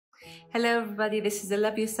Hello everybody, this is the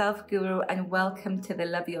Love Yourself Guru and welcome to the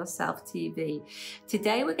Love Yourself TV.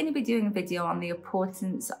 Today we're going to be doing a video on the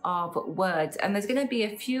importance of words, and there's going to be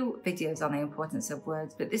a few videos on the importance of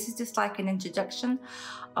words, but this is just like an introduction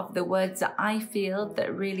of the words that I feel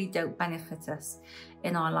that really don't benefit us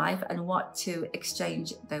in our life and what to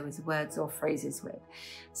exchange those words or phrases with.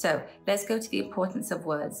 So let's go to the importance of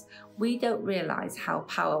words. We don't realize how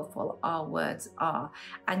powerful our words are,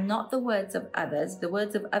 and not the words of others. The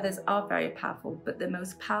words of others are very powerful, but the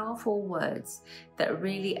most powerful words that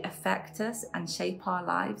really affect us and shape our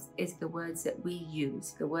lives is the words that we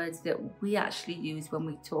use, the words that we actually use when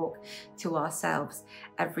we talk to ourselves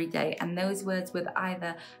every day. And those words will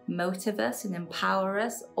either motivate us and empower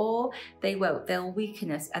us, or they won't. They'll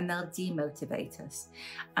weaken us and they'll demotivate us.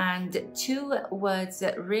 And two words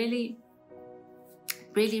that really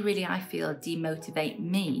I feel demotivate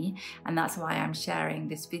me, and that's why I'm sharing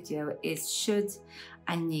this video, is should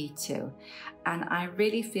and need to. And I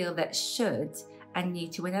really feel that should and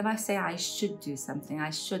need to, whenever I say I should do something, I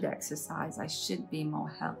should exercise, I should be more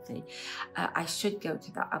healthy, I should go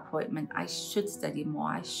to that appointment, I should study more,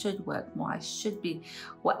 I should work more, I should be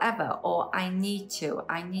whatever, or I need to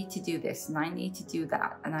do this and I need to do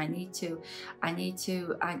that, and I need to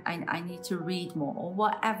read more, or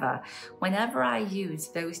whatever. Whenever I use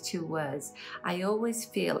those two words, I always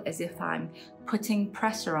feel as if I'm putting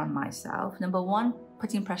pressure on myself. Number one,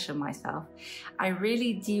 putting pressure on myself. I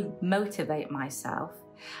really demotivate myself.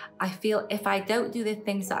 I feel if I don't do the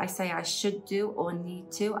things that I say I should do or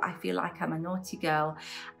need to, I feel like I'm a naughty girl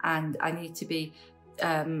and I need to be,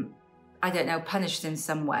 I don't know, punished in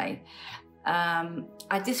some way.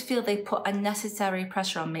 I just feel they put unnecessary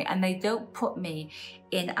pressure on me, and they don't put me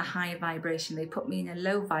in a high vibration. They put me in a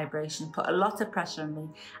low vibration, put a lot of pressure on me.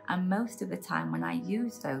 And most of the time when I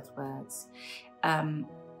use those words, I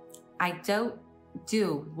don't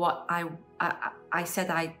do what I said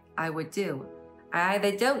I would do. I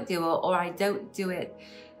either don't do it, or I don't do it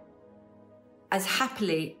as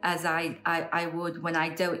happily as I would when I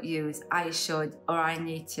don't use I should or I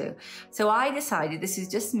need to. So I decided, this is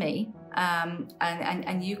just me,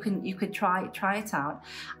 and you could try it out.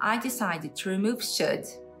 I decided to remove should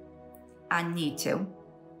and need to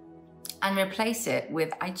and replace it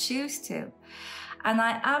with I choose to. And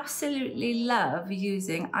I absolutely love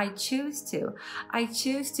using I choose to. I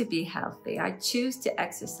choose to be healthy. I choose to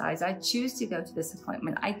exercise. I choose to go to this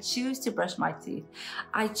appointment. I choose to brush my teeth.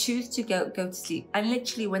 I choose to go to sleep. And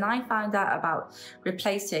literally, when I found out about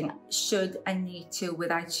replacing should and need to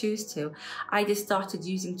with I choose to, I just started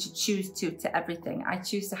using to choose to everything. I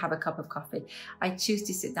choose to have a cup of coffee. I choose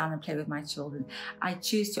to sit down and play with my children. I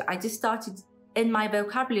just started in my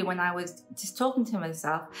vocabulary when I was just talking to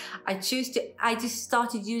myself. I just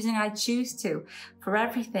started using I choose to for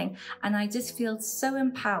everything. And I just feel so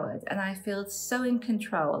empowered and I feel so in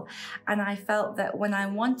control. And I felt that when I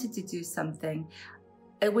wanted to do something,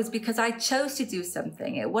 it was because I chose to do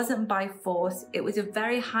something. It wasn't by force. It was a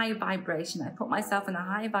very high vibration. I put myself in a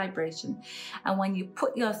high vibration. And when you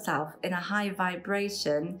put yourself in a high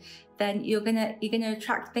vibration, then you're gonna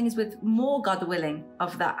attract things with more, God willing,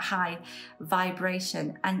 of that high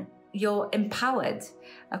vibration, and you're empowered,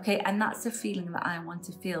 okay? And that's the feeling that I want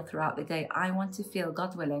to feel throughout the day. I want to feel,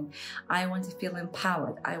 God willing, I want to feel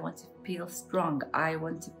empowered. I want to feel strong. I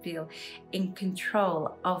want to feel in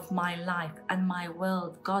control of my life and my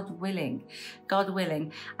world, God willing.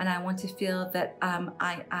 And I want to feel that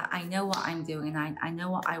I know what I'm doing, and I know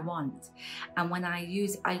what I want. And when I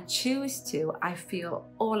use I choose to, I feel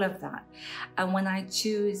all of that. And when I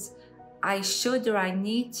choose I should or I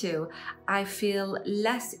need to, I feel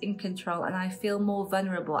less in control and I feel more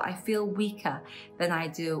vulnerable. I feel weaker than I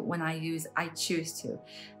do when I use I choose to.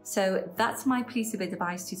 So that's my piece of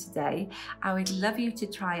advice to today. I would love you to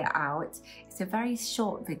try it out. It's a very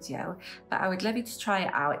short video, but I would love you to try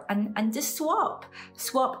it out and just swap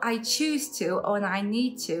I choose to or I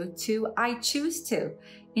need to I choose to.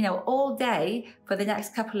 You know, all day for the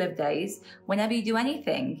next couple of days, whenever you do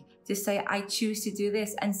anything, just say, I choose to do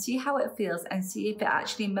this, and see how it feels, and see if it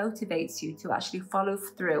actually motivates you to actually follow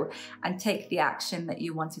through and take the action that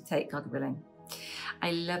you want to take, God willing.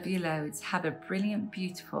 I love you loads. Have a brilliant,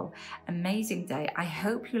 beautiful, amazing day. I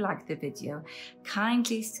hope you liked the video.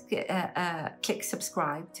 Kindly click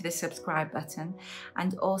subscribe to the subscribe button,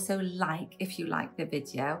 and also like if you like the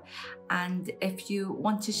video. And if you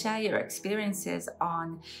want to share your experiences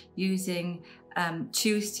on using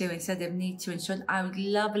choose to instead of need to and should, I would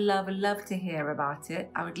love to hear about it.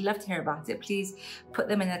 I would love to hear about it. Please put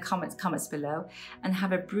them in the comments below, and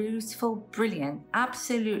have a beautiful, brilliant,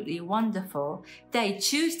 absolutely wonderful day.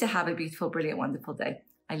 Choose to have a beautiful, brilliant, wonderful day.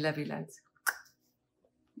 I love you loads.